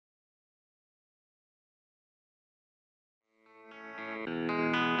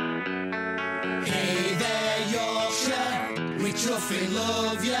nothing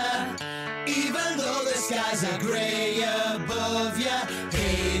love ya, even though the skies are grey above ya.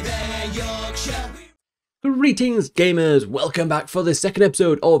 Hey there, Yorkshire. Greetings gamers, welcome back for the second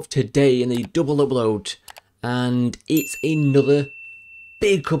episode of today in the double upload, and it's another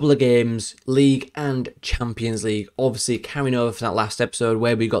big couple of games, League and Champions League, obviously carrying over from that last episode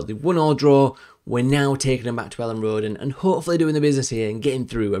where we got the 1-1 draw. We're now taking them back to Ellen Road and hopefully doing the business here and getting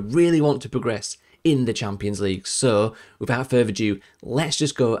through. I really want to progress in the Champions League, so without further ado, let's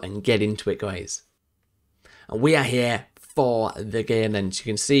just go and get into it, guys. And we are here for the game then. So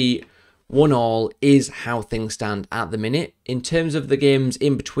you can see 1-1 is how things stand at the minute. In terms of the games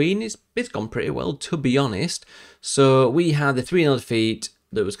in between, it's gone pretty well, to be honest. So we had the 3-0 defeat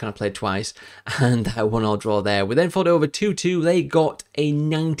that was kind of played twice, and that 1-1 draw there. We then fought over 2-2. They got a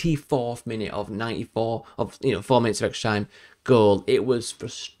 94th minute of 94 of 4 minutes of extra time goal. It was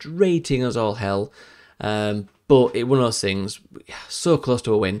frustrating as all hell, but it one of those things. So close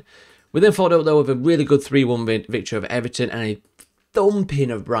to a win. We then fought out though with a really good 3-1 victory over Everton, and a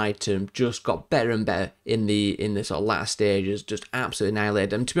thumping of Brighton. Just got better and better in the sort of latter stages, just absolutely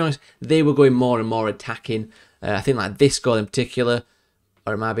annihilated them. To be honest, they were going more and more attacking. I think like this goal in particular,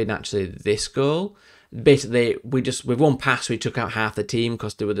 or it might have been actually this goal. Basically, with one pass we took out half the team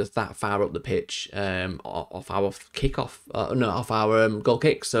because they were just that far up the pitch off our off our goal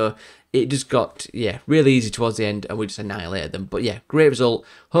kick. So it just got really easy towards the end, and we just annihilated them. But yeah, great result.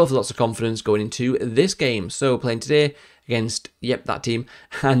 Hopefully, lots of confidence going into this game. So playing today against that team,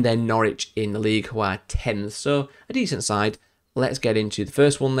 and then Norwich in the league, who are 10th. So a decent side. Let's get into the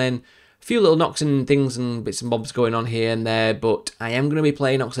first one then. A few little knocks and things and bits and bobs going on here and there, but I am going to be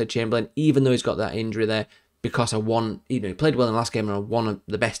playing Oxlade-Chamberlain, even though he's got that injury there, because I want, he played well in the last game and I want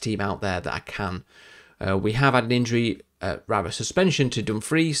the best team out there that I can. We have had an injury, suspension to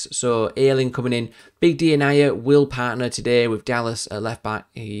Dumfries, so Ayling coming in. Big D and Ayer will partner today with Dallas at left back.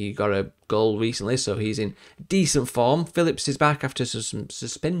 He got a goal recently, so he's in decent form. Phillips is back after some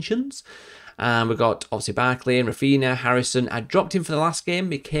suspensions. And we've got obviously Barkley and Rafinha, Harrison. I dropped him for the last game.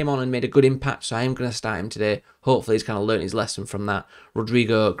 He came on and made a good impact, so I am going to start him today. Hopefully he's kind of learnt his lesson from that.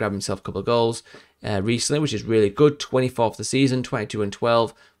 Rodrigo grabbed himself a couple of goals recently, which is really good. 24th of the season, 22 and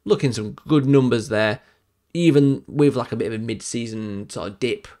 12. Looking some good numbers there. Even with like a bit of a mid-season sort of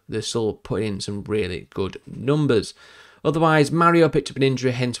dip, they're still putting in some really good numbers. Otherwise, Mario picked up an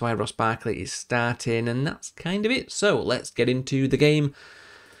injury, hence why Ross Barkley is starting, and that's kind of it. So let's get into the game.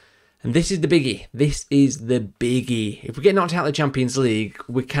 And this is the biggie. This is the biggie. If we get knocked out of the Champions League,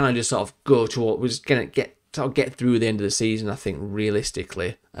 we kind of just sort of go to what we're just going to get through the end of the season, I think,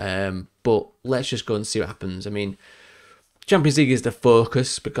 realistically. But let's just go and see what happens. I mean, Champions League is the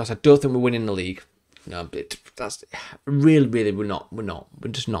focus because I don't think we're winning the league. No, but that's really, we're not. We're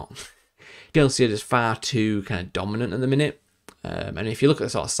just not. Chelsea are just far too kind of dominant at the minute. And if you look at the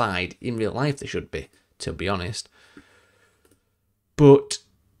sort of side, in real life, they should be, to be honest. But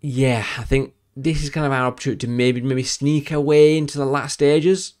yeah, I think this is kind of our opportunity to maybe sneak our way into the last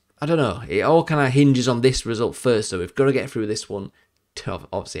stages. I don't know. It all kind of hinges on this result first, so we've got to get through this one to have,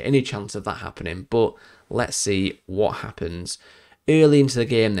 obviously, any chance of that happening. But let's see what happens early into the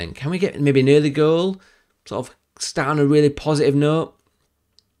game then. Can we get maybe an early goal? Sort of start on a really positive note.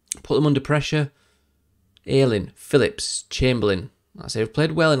 Put them under pressure. Ayling, Phillips, Chamberlain. Like I say, we've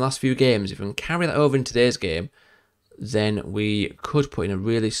played well in the last few games. If we can carry that over in today's game, then we could put in a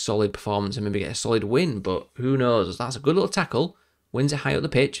really solid performance and maybe get a solid win, but who knows? That's a good little tackle. Wins it high up the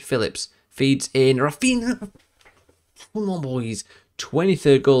pitch. Phillips feeds in. Rafinha. Come on, boys.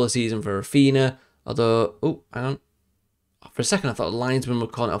 23rd goal of the season for Rafinha. Although, oh, hang on. For a second, I thought the linesman were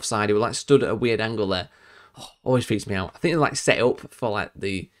calling it offside. He was like stood at a weird angle there. Oh, always freaks me out. I think they're like set up for like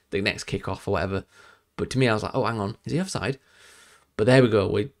the next kickoff or whatever. But to me, I was like, oh, hang on. Is he offside? But there we go.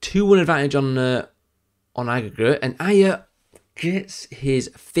 We're 2-1 advantage on aggregate, and Ayer gets his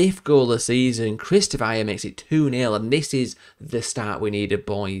 5th goal of the season. Christopher Ayer makes it 2-0, and this is the start we needed,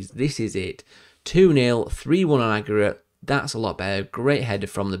 boys. This is it. 2-0, 3-1 on aggregate. That's a lot better. Great header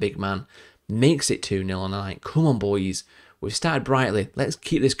from the big man. Makes it 2-0 on night. Come on, boys. We've started brightly. Let's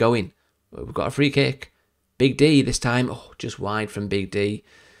keep this going. We've got a free kick. Big D this time. Oh, just wide from Big D.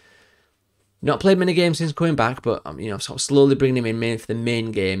 Not played many games since coming back, but sort of slowly bringing him in for the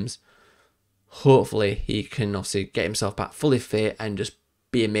main games. Hopefully he can obviously get himself back fully fit and just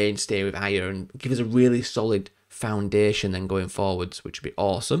be a mainstay with Ayer and give us a really solid foundation then going forwards, which would be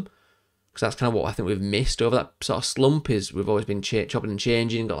awesome. Because that's kind of what I think we've missed over that sort of slump, is we've always been chopping and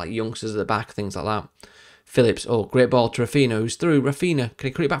changing, got like youngsters at the back, things like that. Phillips, oh, great ball to Rafinha, who's through. Rafinha, can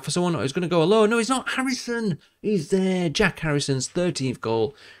he cut it back for someone? Or he's going to go alone. No, he's not. Harrison, he's there. Jack Harrison's 13th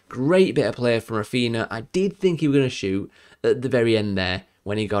goal. Great bit of play from Rafinha. I did think he was going to shoot at the very end there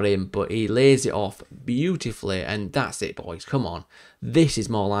when he got in, but he lays it off beautifully, and that's it, boys. Come on. This is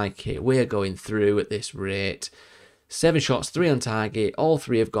more like it. We're going through at this rate. 7 shots, 3 on target. All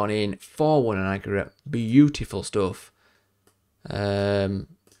 3 have gone in. 4-1 on aggregate. Beautiful stuff. Yeah,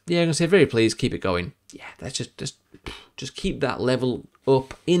 I'm going to say very pleased. Keep it going. Yeah, let's just keep that level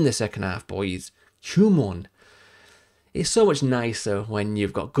up in the second half, boys. Come on. It's so much nicer when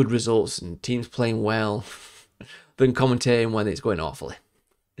you've got good results and teams playing well than commentating when it's going awfully.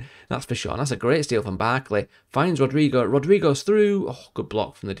 That's for sure. And that's a great steal from Barkley. Finds Rodrigo. Rodrigo's through. Oh, good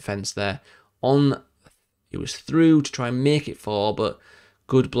block from the defence there. He was through to try and make it 4, but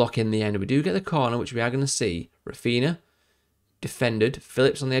good block in the end. We do get the corner, which we are going to see. Rafinha. Defended.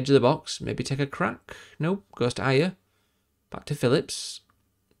 Phillips on the edge of the box. Maybe take a crack. Nope. Goes to Ayer. Back to Phillips.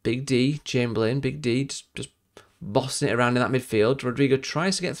 Big D. Chamberlain. Big D. Just bossing it around in that midfield. Rodrigo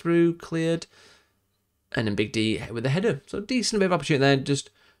tries to get through. Cleared. And then Big D with the header. So decent bit of opportunity there. Just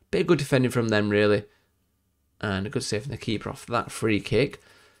a bit of good defending from them, really. And a good save from the keeper off that free kick.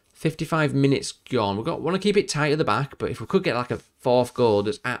 55 minutes gone. Want to keep it tight at the back, but if we could get like a 4th goal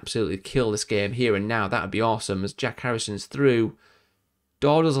that's absolutely kill this game here and now, that would be awesome. As Jack Harrison's through,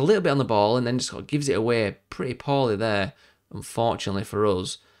 dawdles a little bit on the ball and then just sort of gives it away pretty poorly there, unfortunately for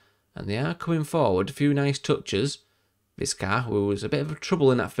us. And they are coming forward. A few nice touches. Visca, who was a bit of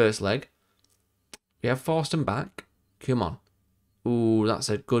trouble in that first leg. We have forced him back. Come on. Ooh, that's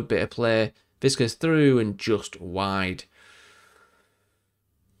a good bit of play. Visca's through and just wide.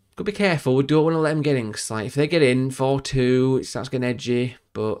 Got to be careful. We don't want to let them get in. Cause like, if they get in 4-2, it starts getting edgy.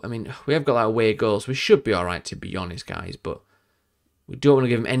 But, I mean, we have got that away goal, so we should be alright, to be honest, guys. But we don't want to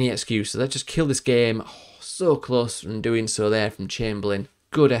give them any excuses. Let's just kill this game. Oh, so close from doing so there from Chamberlain.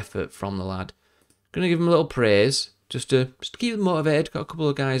 Good effort from the lad. Going to give him a little praise. Just to keep them motivated. Got a couple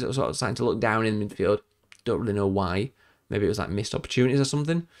of guys that were sort of starting to look down in the midfield. Don't really know why. Maybe it was like missed opportunities or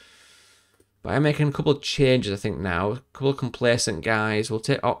something. But I'm making a couple of changes, I think, now. A couple of complacent guys. We'll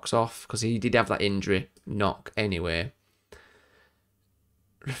take Ox off because he did have that injury knock anyway.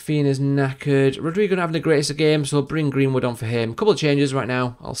 Rafinha's knackered. Rodrigo not having the greatest of games, so I'll bring Greenwood on for him. A couple of changes right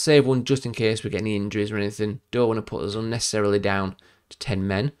now. I'll save one just in case we get any injuries or anything. Don't want to put us unnecessarily down to 10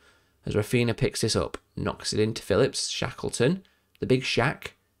 men. As Rafinha picks this up, knocks it into Phillips. Shackleton, the big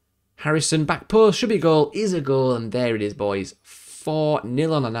Shack. Harrison, back post, should be a goal. Is a goal, and there it is, boys.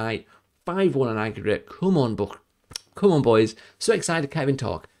 4-0 on the night. 5-1 on aggregate. Come on, boys. So excited, can't even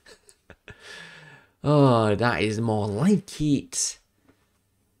talk. Oh, that is more like it.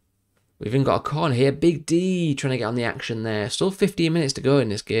 We've even got a corner here. Big D trying to get on the action there. Still 15 minutes to go in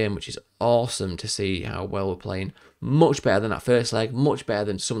this game, which is awesome to see how well we're playing. Much better than that first leg. Much better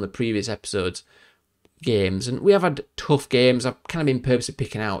than some of the previous episodes games. And we have had tough games. I've kind of been purposely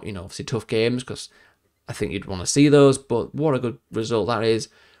picking out, obviously tough games because I think you'd want to see those. But what a good result that is.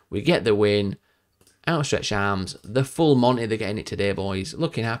 We get the win. Outstretched arms. The full Monty, they're getting it today, boys.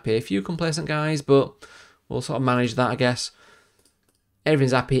 Looking happy. A few complacent guys, but we'll sort of manage that, I guess.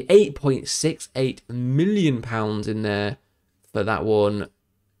 Everything's happy. £8.68 million in there for that one.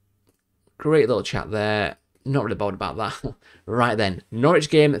 Great little chat there. Not really bothered about that. Right then. Norwich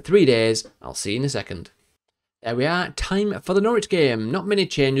game, 3 days. I'll see you in a second. There we are. Time for the Norwich game. Not many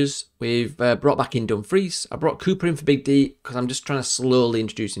changes. We've brought back in Dumfries. I brought Cooper in for Big D because I'm just trying to slowly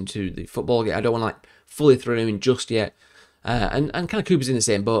introduce him to the football game. I don't want to fully throw him in just yet. And kind of Cooper's in the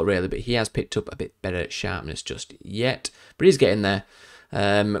same boat really, but he has picked up a bit better sharpness just yet. But he's getting there.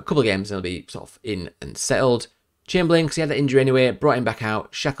 A couple of games and he'll be sort of in and settled. Chamberlain, because he had that injury anyway, brought him back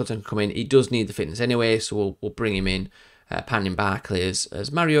out. Shackleton come in. He does need the fitness anyway, so we'll bring him in. Panning Barkley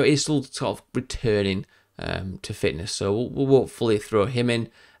as Mario is still sort of returning to fitness, so we won't fully throw him in.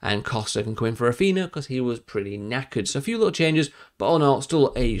 And Costa can come in for Rafinha because he was pretty knackered. So a few little changes, but all in all,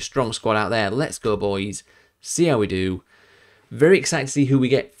 still a strong squad out there. Let's go, boys. See how we do. Very excited to see who we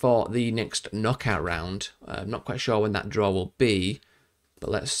get for the next knockout round. I'm not quite sure when that draw will be. But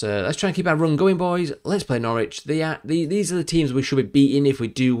let's try and keep our run going, boys. Let's play Norwich. These are the teams we should be beating if we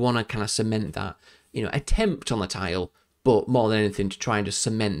do want to kind of cement that, attempt on the title, but more than anything to try and just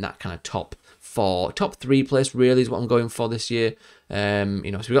cement that kind of top 3 place really is what I'm going for this year. So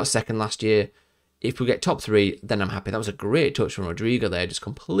we got second last year. If we get top 3, then I'm happy. That was a great touch from Rodrigo there. Just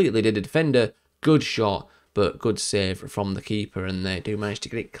completely did a defender. Good shot, but good save from the keeper, and they do manage to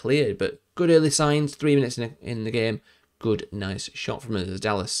get it cleared. But good early signs. 3 minutes in the game. Good, nice shot from us as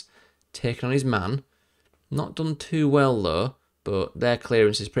Dallas taking on his man. Not done too well though, but their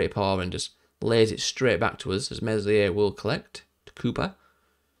clearance is pretty poor and just lays it straight back to us as Meslier will collect to Cooper.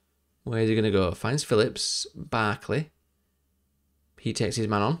 Where's he going to go? Finds Phillips. Barkley. He takes his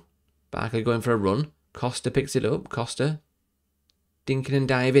man on. Barkley going for a run. Costa picks it up. Costa dinking and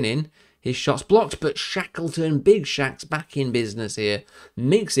diving in. His shot's blocked, but Shackleton, Big Shack's back in business here.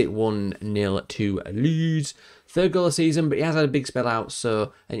 Makes it 1-0 to Leeds. Third goal of the season, but he has had a big spell out,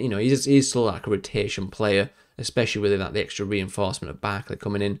 so, and you know, he's still like a rotation player, especially with like the extra reinforcement of Barkley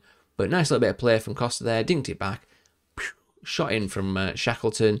coming in. But nice little bit of play from Costa there, dinked it back. Shot in from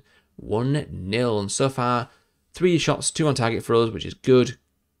Shackleton. 1-0, and so far 3 shots, 2 on target for us, which is good.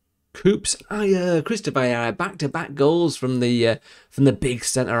 Coops, Christopher Ayer, back-to-back goals from the big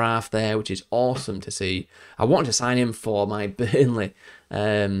centre half there, which is awesome to see. I wanted to sign him for my Burnley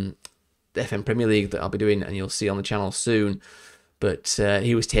FM Premier League that I'll be doing, and you'll see on the channel soon. But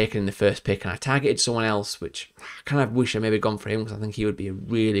he was taken in the first pick, and I targeted someone else, which I kind of wish I maybe gone for him, because I think he would be a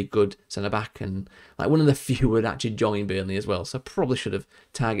really good centre-back, and like one of the few would actually join Burnley as well, so I probably should have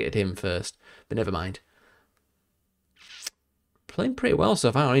targeted him first, but never mind. Playing pretty well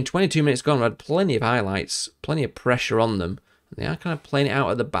so far. Only 22 minutes gone. We've had plenty of highlights, plenty of pressure on them. They are kind of playing it out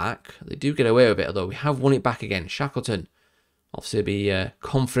at the back. They do get away with it, although we have won it back again. Shackleton, obviously be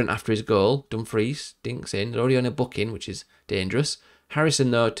confident after his goal. Dumfries dinks in. They're already on a booking, which is dangerous.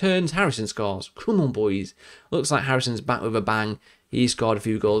 Harrison, though, turns. Harrison scores. Come on, boys. Looks like Harrison's back with a bang. He scored a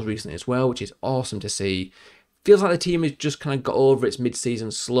few goals recently as well, which is awesome to see. Feels like the team has just kind of got over its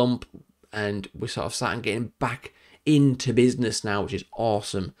mid-season slump, and we're sort of starting getting back into business now, which is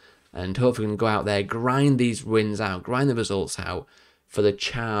awesome, and hopefully we can go out there, grind these wins out, grind the results out for the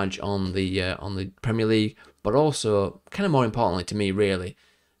charge on the Premier League, but also, kind of more importantly to me really,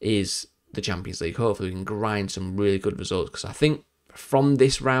 is the Champions League. Hopefully we can grind some really good results, because I think from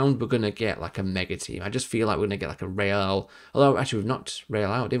this round we're going to get like a mega team. I just feel like we're going to get like a Real, although actually we've knocked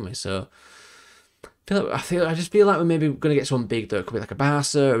Real out, didn't we? So I just feel like we're maybe going to get someone big though. It could be like a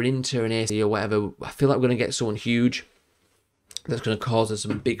Barca or an Inter, an AC or whatever. I feel like we're going to get someone huge that's going to cause us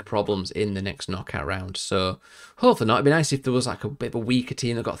some big problems in the next knockout round. So hopefully not. It'd be nice if there was like a bit of a weaker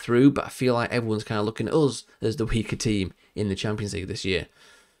team that got through, but I feel like everyone's kind of looking at us as the weaker team in the Champions League this year.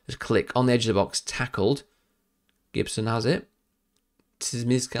 Just click on the edge of the box, tackled. Gibson has it.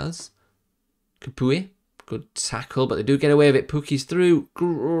 Tsimikas. Kapui. Good tackle, but they do get away with it. Pukki's through.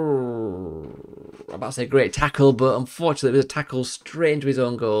 I'm about to say great tackle, but unfortunately it was a tackle straight into his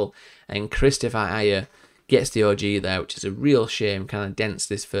own goal. And Christopher Ayer gets the OG there, which is a real shame. Kind of dents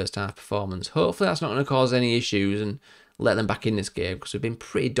this first half performance. Hopefully that's not going to cause any issues and let them back in this game, because we've been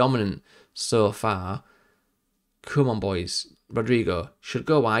pretty dominant so far. Come on, boys. Rodrigo should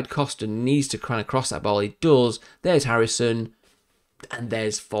go wide. Costa needs to kind of cross that ball. He does. There's Harrison. And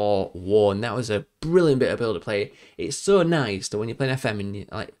there's 4-1. That was a brilliant bit of build-up play. It's so nice that when you're playing FM and you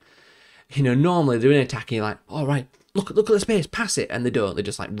like, you know, normally they're in attacking, you're like, all right, look at the space, pass it, and they don't. They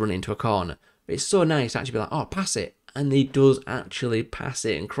just like run into a corner. But it's so nice to actually be like, oh, pass it, and he does actually pass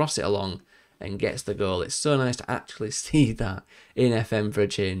it and cross it along and gets the goal. It's so nice to actually see that in FM for a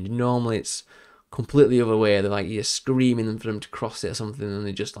change. Normally it's completely the other way. They're like, you're screaming for them to cross it or something, and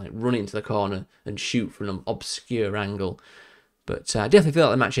they just like run into the corner and shoot from an obscure angle. But I definitely feel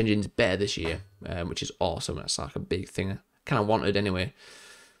like the match engine's better this year, which is awesome. That's like a big thing I kind of wanted anyway.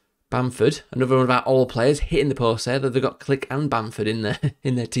 Bamford, another one of our old players, hitting the post there. They've got Click and Bamford in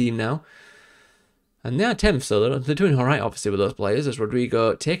their team now. And they are 10th, so they're doing all right, obviously, with those players. There's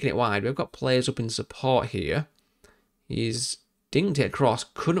Rodrigo taking it wide. We've got players up in support here. He's dinked it across.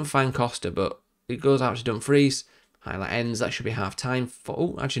 Couldn't find Costa, but it goes out to Dumfries. Highlight ends. That should be half-time.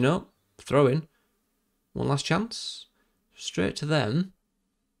 Oh, actually, no. Throw in. One last chance. Straight to them.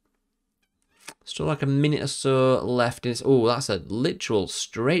 Still like a minute or so left. Oh, that's a literal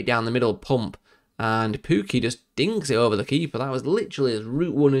straight down the middle pump. And Pukki just dinks it over the keeper. That was literally as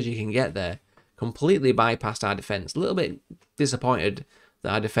route one as you can get there. Completely bypassed our defence. A little bit disappointed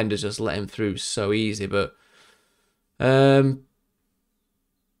that our defenders just let him through so easy. But I'm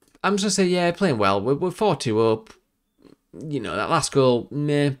just going to say, yeah, playing well. We're 4-2 up. You know, that last goal,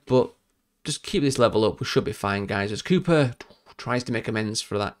 meh, but just keep this level up. We should be fine, guys. As Cooper tries to make amends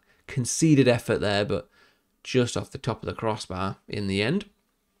for that conceded effort there, but just off the top of the crossbar in the end.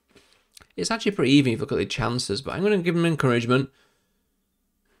 It's actually pretty even if you look at the chances, but I'm going to give him encouragement.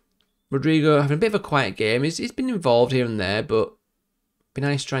 Rodrigo having a bit of a quiet game. He's been involved here and there, but it'd be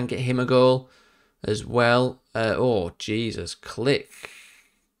nice to try and get him a goal as well. Oh, Jesus. Click.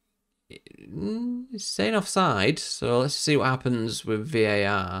 It's saying offside, so let's see what happens with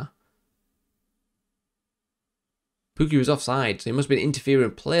VAR. Pukki was offside, so he must have been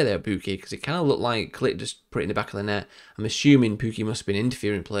interfering play there, Pukki, because it kind of looked like Click just put it in the back of the net. I'm assuming Pukki must have been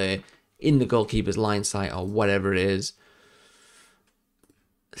interfering play in the goalkeeper's line sight or whatever it is.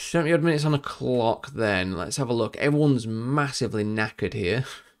 70 odd minutes on the clock then. Let's have a look. Everyone's massively knackered here,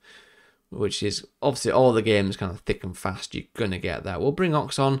 which is obviously all the games kind of thick and fast. You're going to get that. We'll bring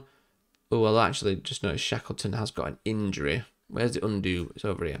Ox on. Oh, well, actually, just noticed Shackleton has got an injury. Where's the undo? It's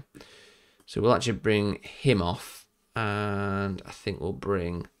over here. So we'll actually bring him off. And I think we'll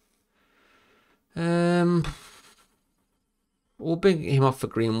bring... we'll bring him off for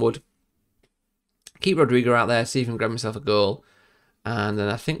Greenwood. Keep Rodrigo out there, see if he can grab himself a goal. And then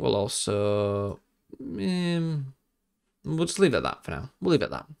I think we'll also... we'll just leave it at that for now. We'll leave it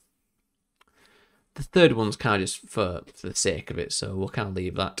at that. The third one's kind of just for the sake of it, so we'll kind of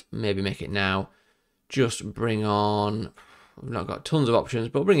leave that. Maybe make it now. Just bring on... We've not got tons of options,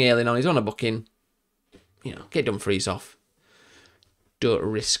 but we'll bring Alien on. He's on a booking. You know, get Dumfries off. Don't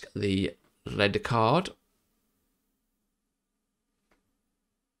risk the red card.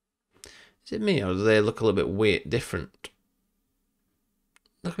 Is it me, or do they look a little bit weird, different?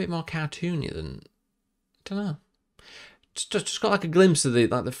 Look a bit more cartoony than... I don't know. Just got like a glimpse of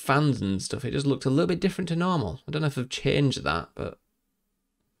the fans and stuff. It just looked a little bit different to normal. I don't know if they've changed that, but...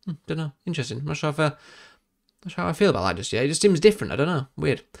 don't know. Interesting. I'm not sure how I feel about that just yet. It just seems different. I don't know.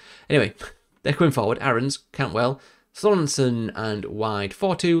 Weird. Anyway, they're going forward. Aaron's, Cantwell, Sorensen and Wide.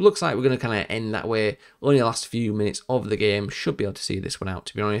 4-2. Looks like we're going to kind of end that way. Only the last few minutes of the game. Should be able to see this one out,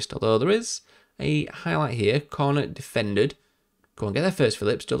 to be honest. Although there is a highlight here. Corner defended. Go on, get there first,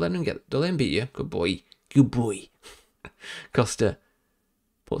 Phillips. Don't let him beat you. Good boy. Good boy. Costa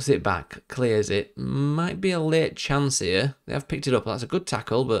puts it back, clears it. Might be a late chance here. They have picked it up. That's a good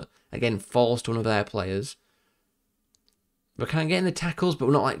tackle, but again, falls to one of their players. We're kind of getting the tackles, but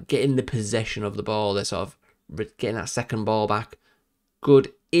we're not like getting the possession of the ball. They're sort of getting that second ball back.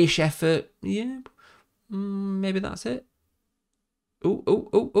 Good-ish effort. Yeah, maybe that's it. Don't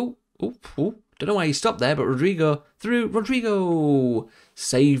know why he stopped there, but Rodrigo through. Rodrigo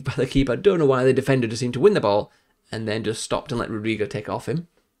saved by the keeper. Don't know why the defender just seemed to win the ball and then just stopped and let Rodrigo take it off him.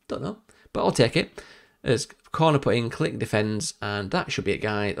 Don't know, but I'll take it. As corner put in, click defends, and that should be it,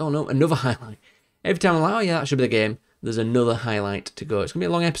 guys. Oh no, another highlight. Every time I'm like, oh yeah, that should be the game. There's another highlight to go. It's going to be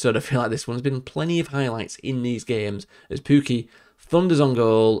a long episode, I feel like this one. There's been plenty of highlights in these games. As Pookie thunders on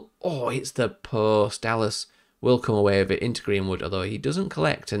goal. Oh, it's the post. Dallas will come away with it into Greenwood, although he doesn't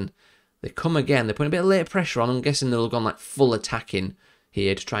collect. And they come again. They're putting a bit of late pressure on. I'm guessing they'll have gone like full attacking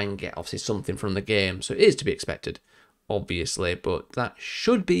here to try and get, obviously, something from the game. So it is to be expected, obviously. But that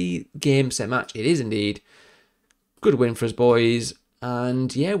should be game, set, match. It is indeed. Good win for us, boys.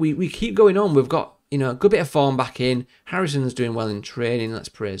 And yeah, we keep going on. We've got, you know, a good bit of form back in. Harrison's doing well in training. Let's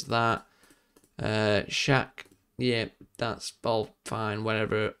praise that. Shaq, yeah, that's all fine.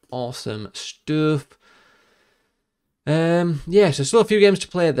 Whatever. Awesome stuff. Yeah, so still a few games to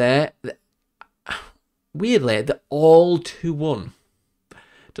play there. Weirdly, they're all 2-1.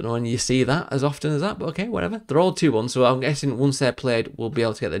 Don't know when you see that as often as that, but okay, whatever. They're all 2-1, so I'm guessing once they're played, we'll be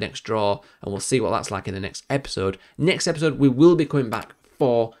able to get the next draw, and we'll see what that's like in the next episode. Next episode, we will be coming back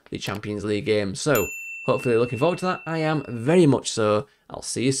for the Champions League game, so hopefully looking forward to that. I am very much so. I'll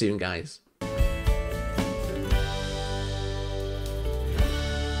see you soon, guys.